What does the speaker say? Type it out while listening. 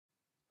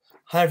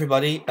Hi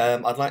everybody,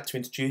 I'd like to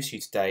introduce you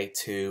today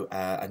to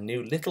a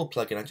new little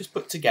plugin I just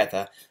put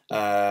together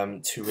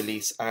to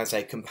release as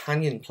a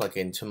companion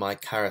plugin to my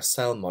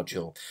Carousel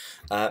module.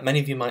 Many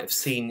of you might have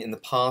seen in the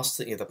past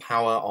that, the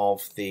power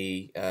of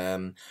the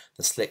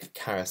slick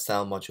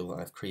Carousel module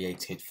that I've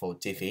created for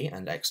Divi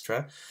and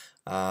Extra.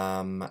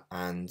 I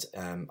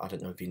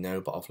don't know if you know,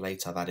 but of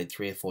late I've added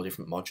 3 or 4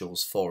 different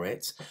modules for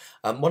it,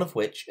 one of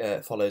which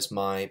follows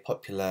my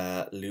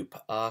popular loop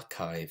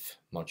archive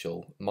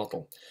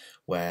model,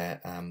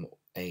 where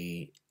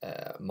a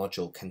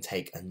module can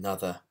take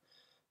another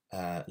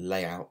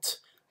layout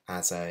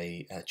as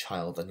a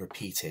child and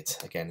repeat it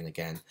again and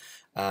again.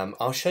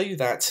 I'll show you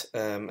that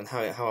and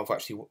how I've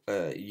actually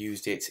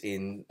used it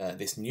in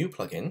this new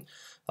plugin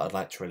that I'd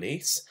like to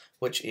release,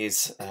 which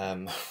is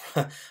a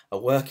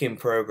work in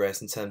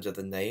progress in terms of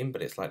the name,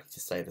 but it's likely to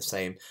stay the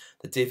same,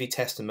 the Divi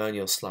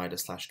Testimonials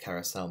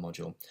Carousel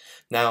module.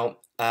 Now,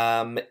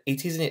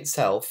 it is in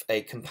itself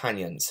a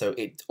companion, so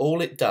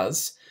all it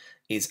does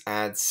is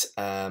adds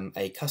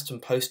a custom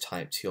post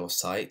type to your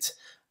site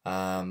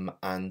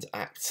and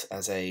acts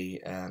as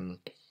a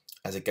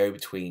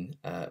go-between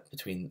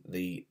between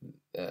the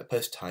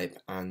post type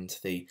and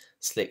the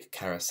slick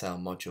carousel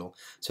module.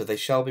 So they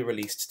shall be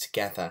released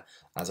together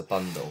as a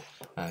bundle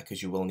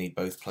because you will need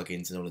both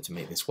plugins in order to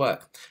make this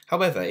work.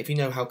 However, if you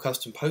know how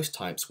custom post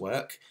types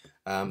work,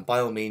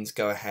 by all means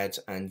go ahead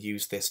and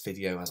use this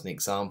video as an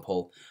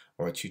example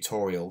or a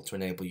tutorial to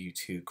enable you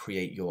to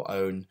create your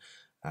own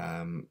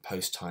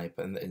post type,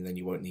 and then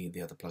you won't need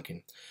the other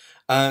plugin.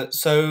 I'm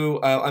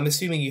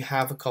assuming you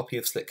have a copy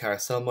of Slick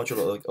Carousel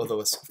module, although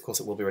of course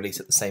it will be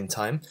released at the same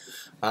time.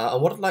 And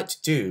what I'd like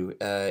to do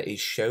is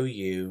show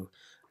you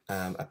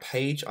a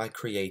page I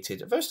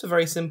created, just a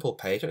very simple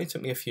page, it only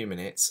took me a few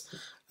minutes,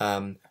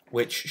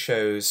 which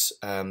shows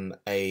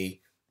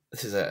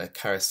this is a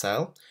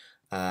carousel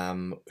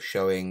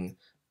showing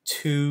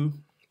two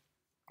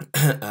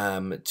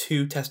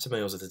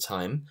testimonials at a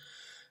time.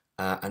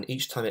 And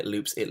each time it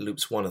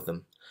loops one of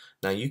them.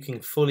 Now you can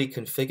fully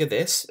configure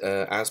this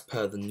as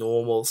per the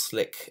normal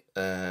slick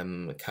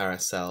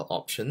carousel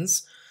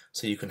options.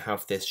 So you can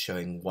have this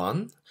showing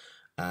 1,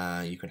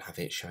 you can have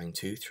it showing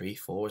 2, 3,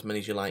 4, as many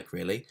as you like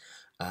really.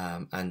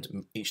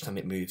 And each time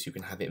it moves, you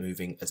can have it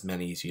moving as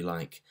many as you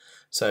like.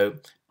 So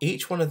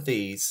each one of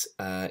these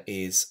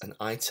is an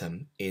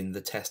item in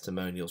the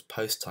testimonials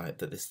post type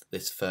that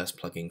this first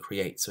plugin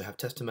creates. So we have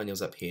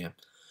testimonials up here.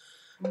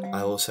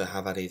 I also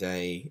have added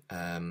a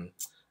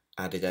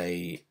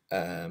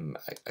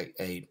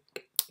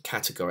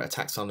category, a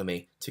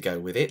taxonomy to go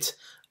with it,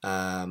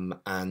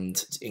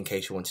 and in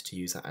case you wanted to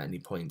use that at any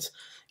point.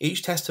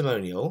 Each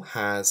testimonial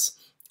has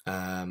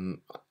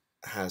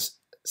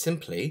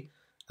simply,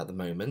 at the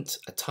moment,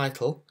 a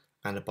title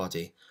and a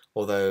body.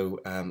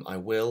 Although I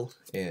will,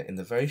 in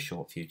the very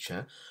short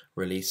future,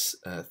 release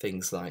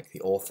things like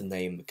the author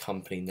name, the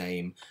company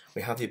name.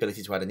 We have the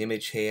ability to add an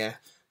image here,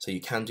 so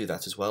you can do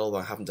that as well, although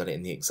I haven't done it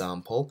in the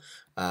example.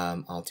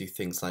 I'll do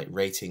things like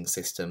rating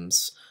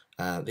systems.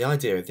 The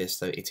idea of this,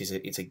 though,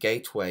 it's a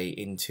gateway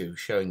into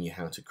showing you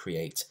how to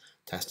create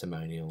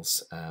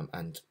testimonials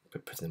and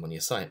putting them on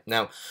your site.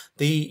 Now,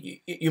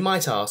 you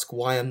might ask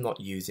why I'm not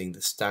using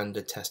the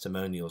standard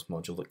testimonials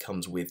module that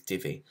comes with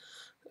Divi.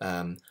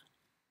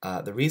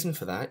 The reason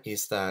for that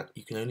is that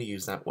you can only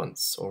use that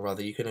once, or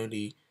rather you can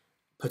only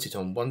put it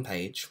on one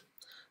page.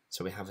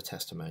 So we have a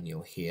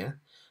testimonial here,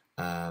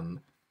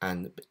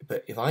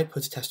 but if I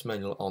put a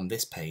testimonial on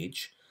this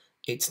page,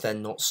 it's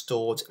then not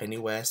stored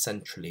anywhere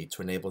centrally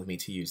to enable me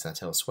to use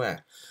that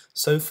elsewhere.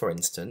 So for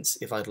instance,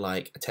 if I'd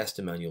like a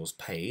testimonials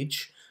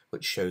page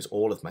which shows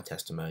all of my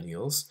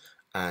testimonials,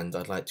 and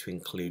I'd like to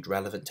include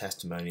relevant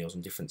testimonials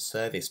on different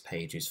service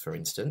pages, for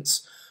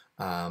instance,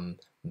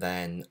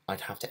 then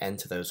I'd have to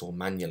enter those all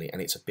manually,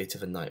 and it's a bit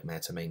of a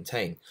nightmare to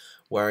maintain.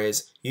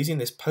 Whereas using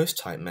this post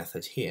type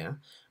method here,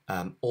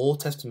 all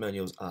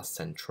testimonials are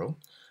central,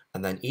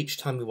 and then each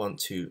time we want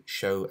to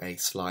show a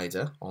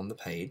slider on the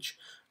page,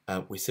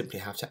 we simply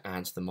have to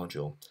add the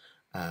module,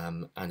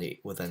 and it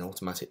will then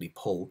automatically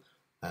pull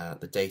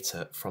the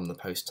data from the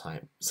post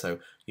type. So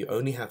you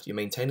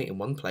maintain it in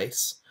one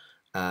place,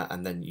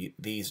 and then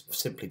these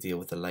simply deal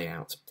with the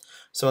layout.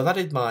 So I've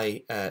added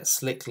my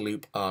Slick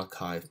Loop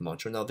Archive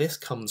module. Now this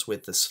comes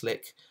with the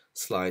Slick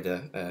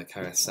Slider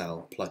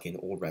Carousel plugin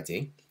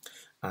already,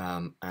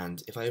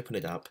 and if I open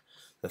it up,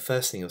 the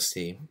first thing you'll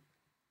see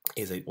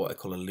is what I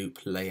call a loop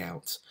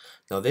layout.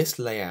 Now this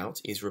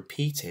layout is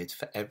repeated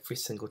for every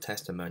single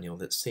testimonial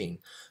that's seen.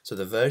 So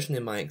the version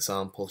in my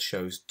example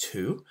shows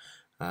 2,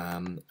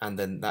 and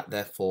then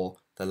therefore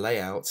the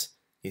layout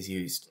is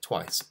used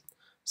twice.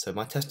 So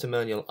my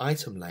testimonial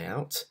item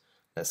layout,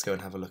 let's go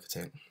and have a look at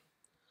it.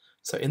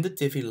 So in the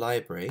Divi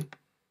library,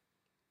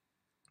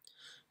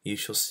 you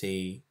shall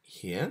see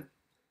here,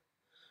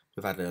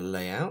 we've added a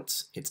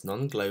layout. It's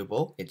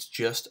non-global, it's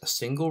just a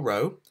single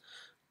row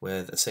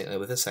with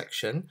a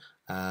section,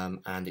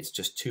 and it's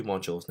just 2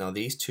 modules. Now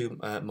these 2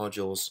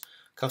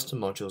 custom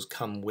modules,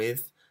 come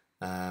with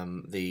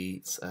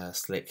the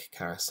Slick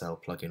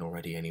Carousel plugin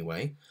already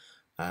anyway.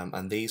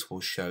 and these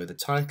will show the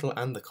title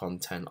and the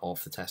content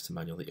of the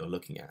testimonial that you're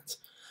looking at.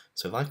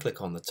 So if I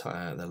click on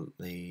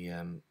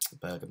the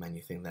burger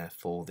menu thing there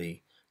for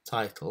the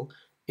title,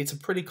 it's a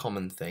pretty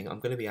common thing. I'm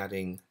going to be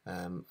adding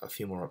a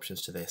few more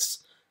options to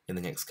this in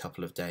the next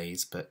couple of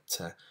days, but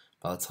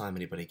by the time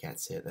anybody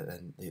gets it,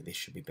 then this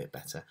should be a bit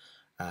better.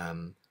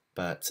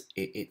 But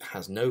it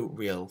has no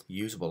real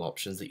usable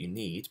options that you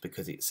need,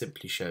 because it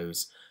simply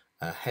shows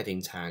a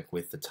heading tag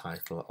with the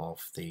title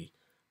of the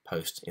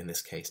post, in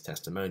this case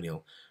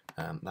testimonial.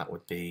 That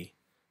would be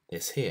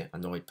this here,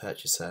 Annoyed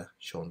Purchaser,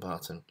 Sean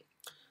Barton.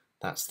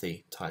 That's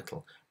the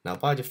title. Now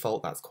by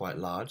default that's quite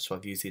large, so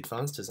I've used the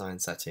advanced design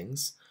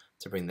settings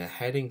to bring the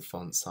heading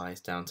font size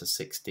down to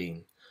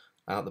 16.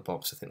 Out the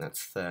box I think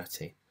that's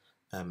 30.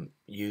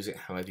 Use it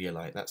however you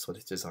like, that's what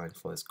it's designed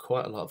for. There's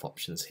quite a lot of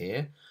options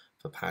here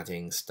for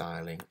padding,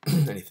 styling,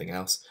 anything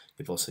else.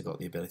 You've also got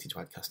the ability to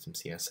add custom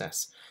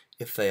CSS.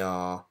 If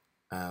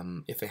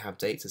they have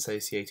dates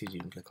associated, you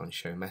can click on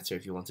Show Meta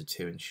if you wanted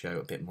to and show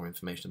a bit more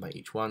information about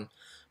each one,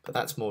 but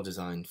that's more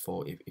designed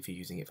for if you're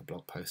using it for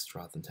blog posts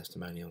rather than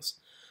testimonials.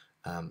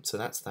 So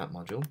that's that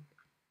module.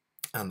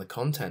 And the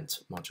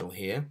content module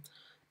here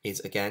is,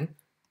 again,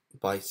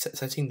 by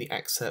setting the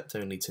excerpt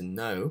only to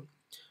no,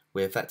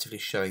 we're effectively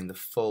showing the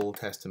full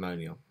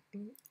testimonial,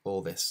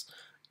 all this.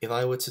 If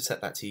I were to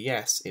set that to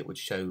yes, it would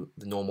show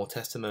the normal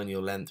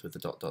testimonial length with the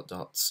dot dot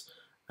dots,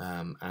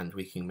 and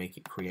we can make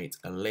it create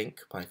a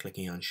link by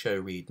clicking on Show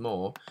Read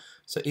More.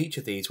 So each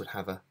of these would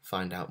have a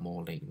Find Out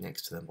More link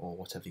next to them, or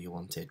whatever you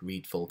wanted,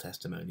 Read Full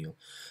Testimonial.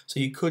 So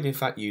you could in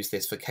fact use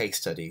this for case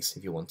studies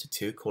if you wanted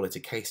to, call it a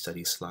case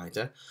study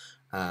slider.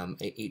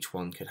 Each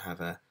one could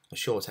have a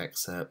short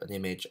excerpt, an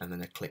image, and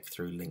then a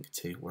click-through link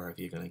to wherever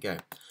you're going to go.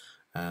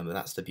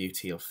 That's the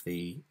beauty of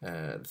the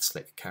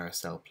Slick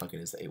Carousel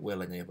plugin, is that it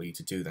will enable you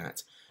to do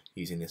that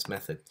using this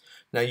method.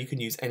 Now you can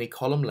use any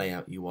column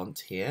layout you want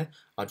here.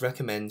 I'd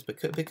recommend,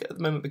 because at the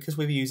moment, because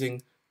we're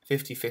using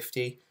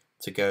 50-50,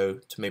 to go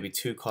to maybe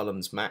 2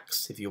 columns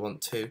max if you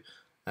want to,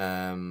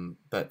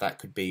 but that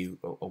could be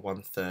a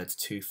 1/3,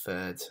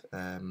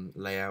 2/3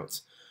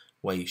 layout,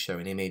 where you show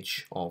an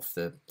image of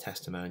the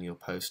testimonial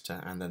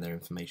poster and then their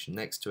information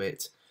next to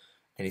it,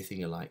 anything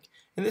you like.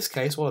 In this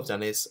case, what I've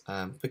done is,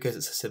 because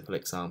it's a simple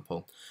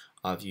example,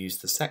 I've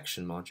used the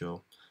section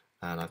module,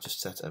 and I've just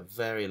set a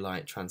very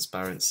light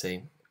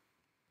transparency,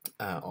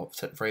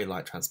 very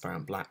light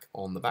transparent black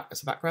on the back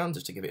as a background,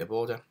 just to give it a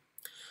border,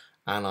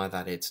 and I've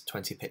added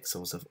 20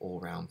 pixels of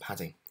all-round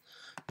padding.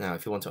 Now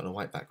if you want it on a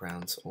white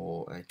background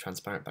or a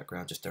transparent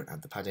background, just don't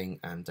add the padding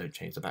and don't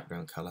change the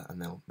background colour,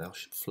 and they'll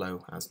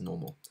flow as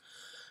normal.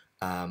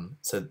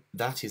 So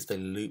that is the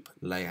loop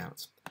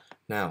layout.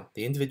 Now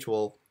the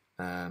individual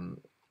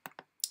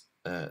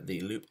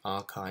the loop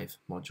archive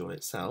module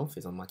itself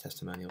is on my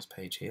testimonials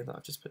page here that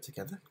I've just put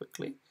together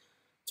quickly.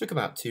 It took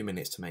about 2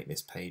 minutes to make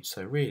this page,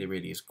 so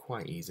really is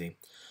quite easy.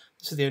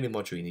 This is the only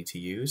module you need to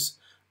use.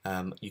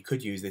 You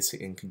could use this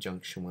in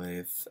conjunction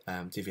with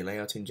Divi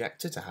Layout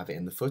Injector to have it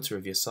in the footer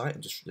of your site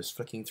and just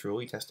flicking through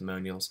all your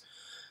testimonials.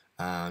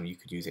 You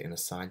could use it in a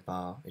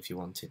sidebar if you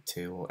wanted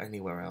to, or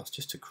anywhere else,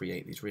 just to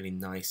create these really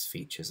nice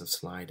features of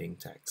sliding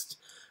text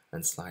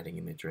and sliding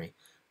imagery.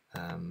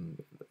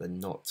 They're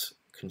not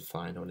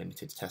confined or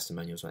limited to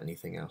testimonials or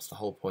anything else. The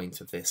whole point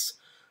of this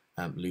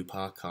loop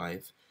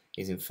archive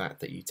is in fact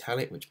that you tell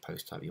it which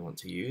post type you want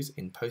to use.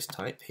 In post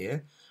type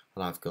here,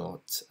 and I've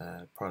got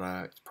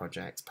product,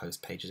 projects,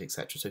 post pages,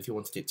 etc. So if you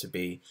wanted it to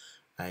be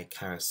a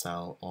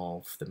carousel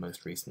of the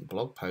most recent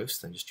blog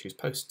post, then just choose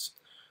posts,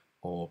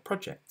 or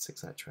projects,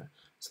 etc.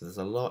 So there's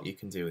a lot you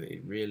can do with it.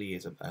 It really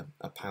is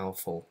a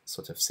powerful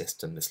sort of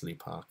system, this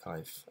loop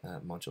archive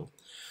module.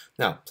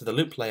 Now, to the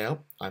loop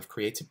layout I've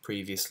created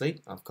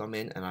previously, I've come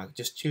in and I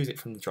just choose it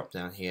from the drop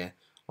down here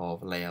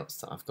of layouts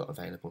that I've got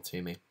available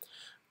to me.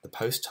 The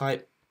post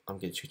type, I'm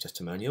going to choose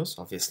testimonials,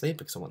 obviously,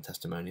 because I want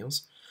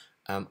testimonials.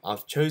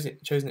 I've chosen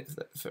it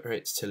for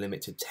it to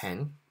limit to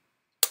 10.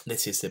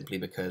 This is simply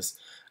because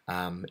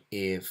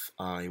if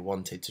I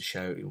wanted to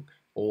show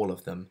all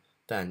of them,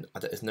 then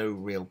there's no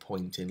real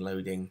point in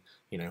loading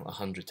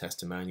 100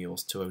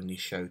 testimonials to only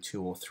show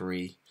 2 or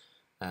 3,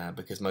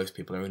 because most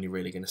people are only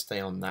really going to stay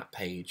on that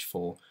page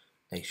for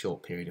a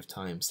short period of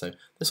time. So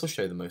this will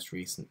show the most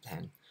recent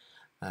 10,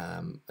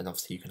 and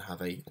obviously you can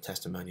have a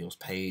testimonials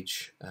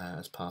page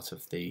as part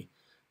of the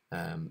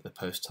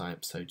post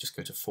type. So just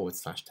go to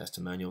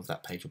 /testimonials.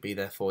 That page will be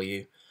there for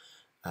you.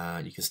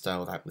 You can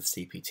style that with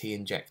CPT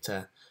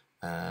Injector.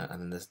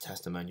 And then there's a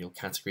testimonial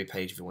category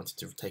page if you wanted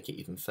to take it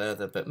even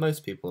further, but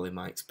most people in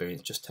my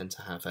experience just tend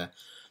to have a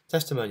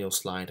testimonial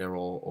slider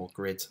or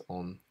grid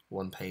on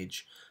one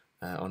page,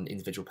 on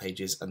individual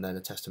pages, and then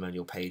a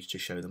testimonial page to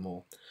show them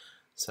all.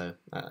 So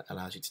that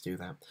allows you to do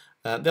that.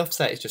 The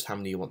offset is just how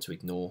many you want to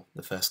ignore,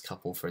 the first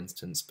couple for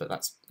instance, but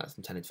that's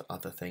intended for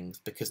other things,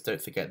 because don't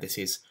forget this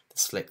is the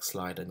slick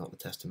slider, not the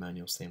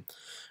testimonials theme.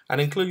 And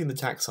including the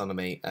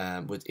taxonomy,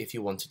 if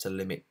you wanted to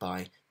limit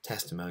by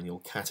testimonial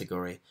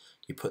category,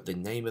 you put the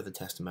name of the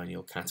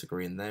testimonial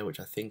category in there, which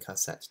I think I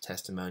set to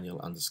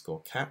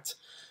testimonial_cat,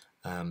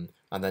 And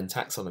then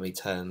taxonomy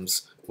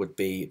terms would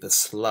be the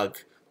slug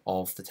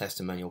of the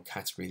testimonial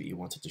category that you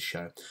wanted to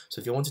show.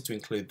 So if you wanted to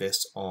include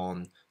this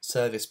on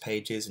service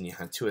pages and you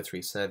had 2 or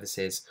 3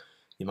 services,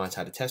 you might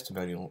add a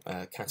testimonial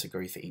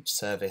category for each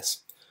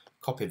service,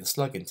 copy the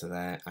slug into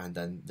there, and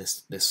then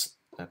this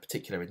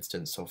particular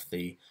instance of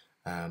the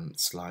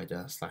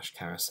slider /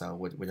 carousel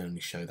would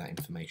only show that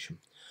information.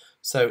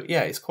 So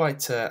yeah, it's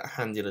quite a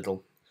handy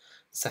little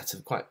set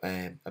of quite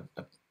a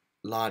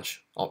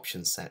large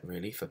option set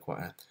really for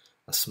quite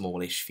a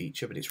smallish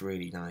feature, but it's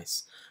really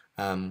nice.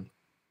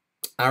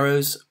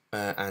 Arrows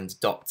and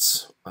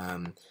dots,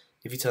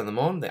 if you turn them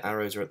on, the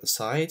arrows are at the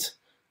side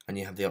and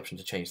you have the option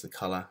to change the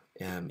colour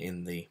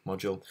in the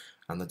module,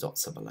 and the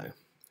dots are below.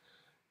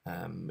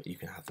 You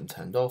can have them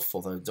turned off,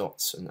 although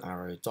dots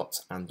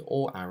and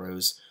or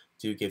arrows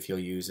do give your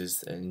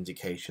users an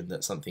indication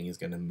that something is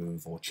going to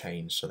move or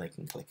change, so they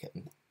can click it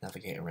and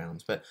navigate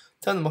around. But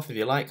turn them off if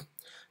you like.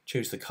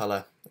 Choose the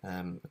colour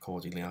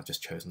accordingly. I've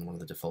just chosen one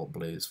of the default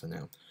blues for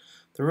now.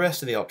 The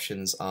rest of the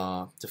options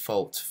are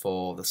default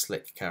for the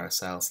slick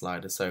carousel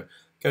slider, so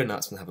go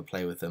nuts and have a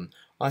play with them.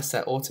 I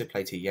set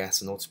autoplay to yes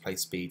and autoplay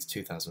speed to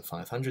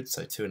 2500,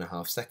 so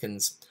 2.5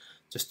 seconds,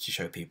 just to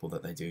show people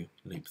that they do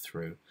loop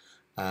through.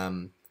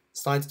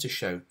 Slides to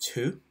show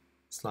 2,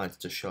 slides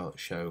to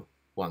show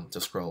 1,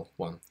 to scroll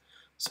 1.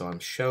 So I'm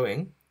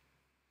showing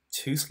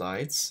 2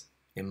 slides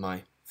in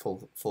my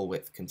full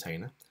width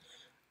container,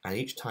 and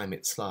each time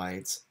it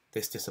slides,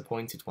 this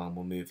disappointed one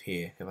will move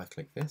here. If I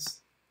click this,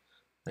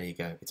 there you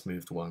go, it's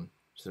moved 1,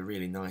 which is a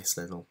really nice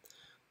little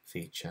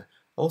feature.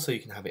 Also, you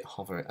can have it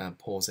hover,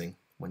 pausing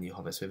when you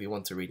hover, so if you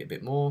want to read it a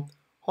bit more,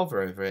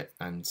 hover over it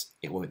and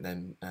it won't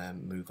then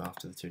move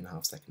after the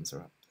 2.5 seconds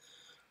are up.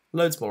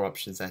 Loads more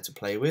options there to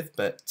play with,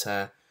 but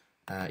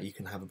you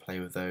can have a play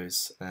with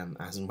those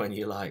as and when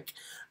you like.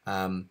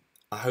 I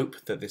hope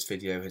that this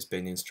video has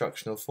been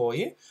instructional for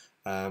you.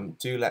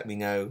 Do let me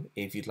know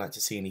if you'd like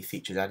to see any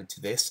features added to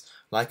this.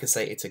 Like I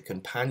say, it's a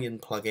companion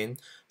plugin,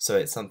 so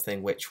it's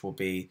something which will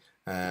be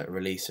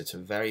released at a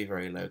very,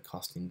 very low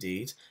cost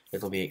indeed.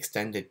 It'll be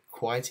extended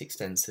quite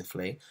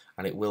extensively,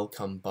 and it will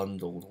come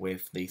bundled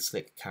with the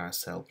Slick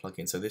Carousel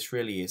plugin. So this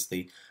really is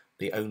the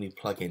only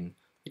plugin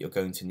that you're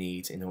going to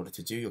need in order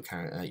to do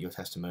your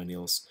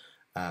testimonials,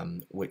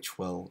 which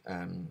will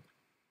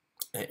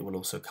it will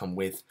also come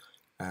with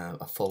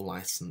a full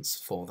license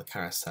for the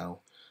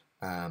Carousel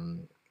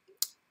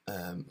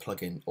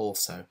plugin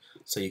also,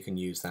 so you can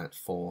use that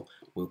for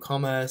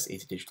WooCommerce,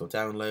 easy digital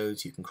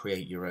downloads. You can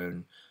create your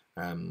own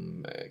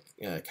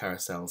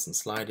carousels and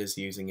sliders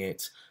using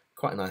it.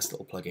 Quite a nice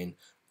little plugin.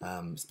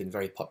 It's been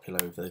very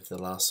popular over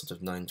the last sort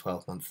of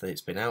 9-12 months that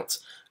it's been out,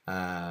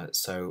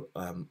 so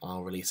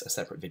I'll release a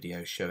separate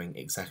video showing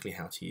exactly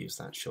how to use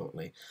that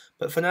shortly.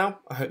 But for now,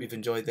 I hope you've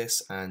enjoyed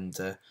this, and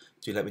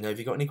do let me know if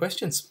you've got any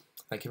questions.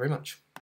 Thank you very much.